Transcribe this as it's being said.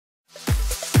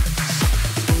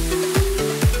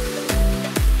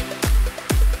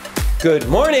Good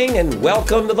morning and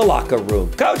welcome to the Locker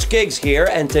Room. Coach Giggs here,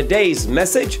 and today's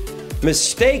message,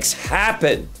 mistakes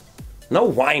happen. No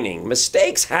whining.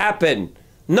 Mistakes happen.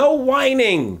 No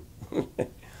whining.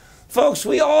 Folks,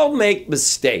 we all make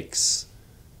mistakes.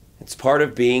 It's part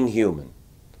of being human.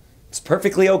 It's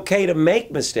perfectly okay to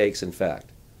make mistakes, in fact.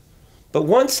 But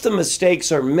once the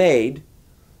mistakes are made,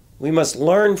 we must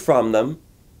learn from them,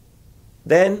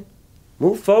 then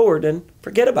move forward and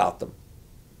forget about them.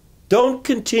 Don't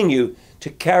continue to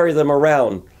carry them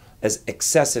around as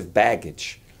excessive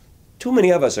baggage. Too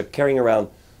many of us are carrying around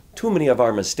too many of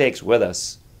our mistakes with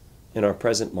us in our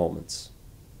present moments.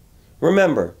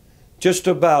 Remember, just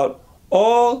about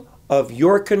all of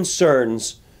your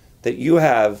concerns that you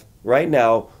have right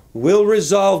now will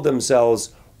resolve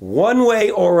themselves one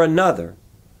way or another.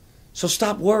 So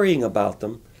stop worrying about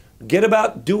them. Get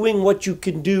about doing what you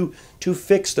can do to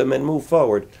fix them and move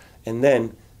forward. And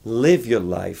then live your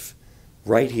life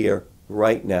right here,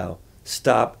 right now.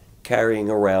 Stop carrying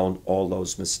around all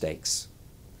those mistakes.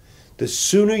 The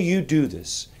sooner you do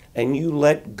this and you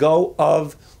let go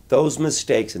of those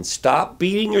mistakes and stop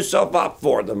beating yourself up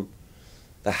for them,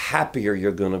 the happier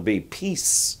you're going to be.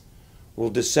 Peace will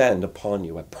descend upon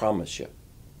you, I promise you.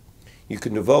 You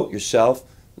can devote yourself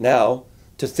now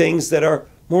to things that are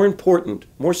more important,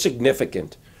 more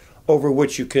significant, over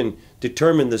which you can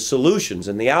determine the solutions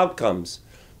and the outcomes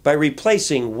by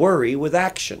replacing worry with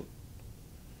action.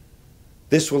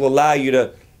 This will allow you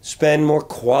to spend more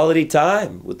quality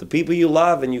time with the people you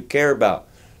love and you care about,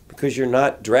 because you're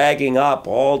not dragging up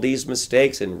all these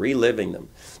mistakes and reliving them.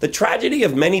 The tragedy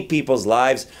of many people's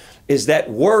lives is that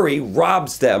worry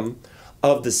robs them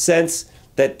of the sense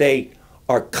that they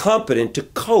are competent to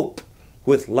cope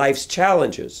with life's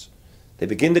challenges. They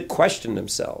begin to question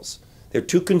themselves. They're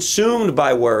too consumed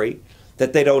by worry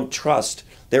that they don't trust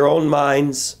their own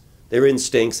minds, their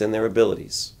instincts, and their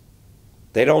abilities.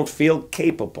 They don't feel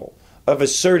capable of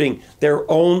asserting their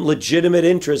own legitimate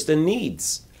interests and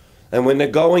needs. And when the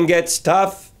going gets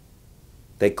tough,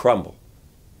 they crumble.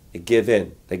 They give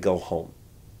in. They go home.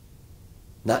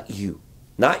 Not you.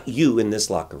 Not you in this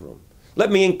locker room.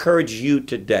 Let me encourage you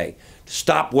today to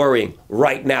stop worrying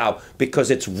right now,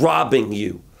 because it's robbing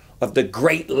you of the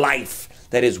great life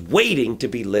that is waiting to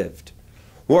be lived.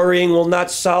 Worrying will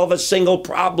not solve a single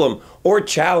problem or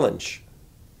challenge.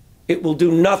 It will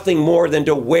do nothing more than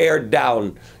to wear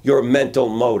down your mental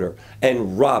motor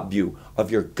and rob you of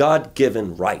your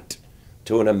God-given right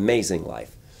to an amazing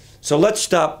life. So let's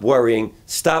stop worrying,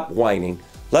 stop whining.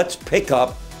 Let's pick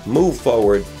up, move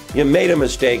forward. You made a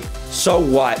mistake, so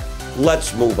what?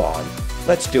 Let's move on.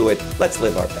 Let's do it. Let's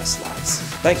live our best lives.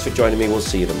 Thanks for joining me. We'll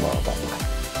see you tomorrow. Bye-bye.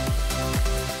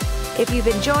 If you've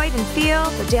enjoyed and feel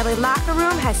the Daily Locker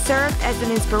Room has served as an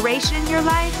inspiration in your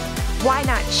life, why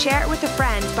not share it with a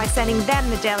friend by sending them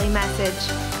the daily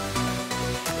message?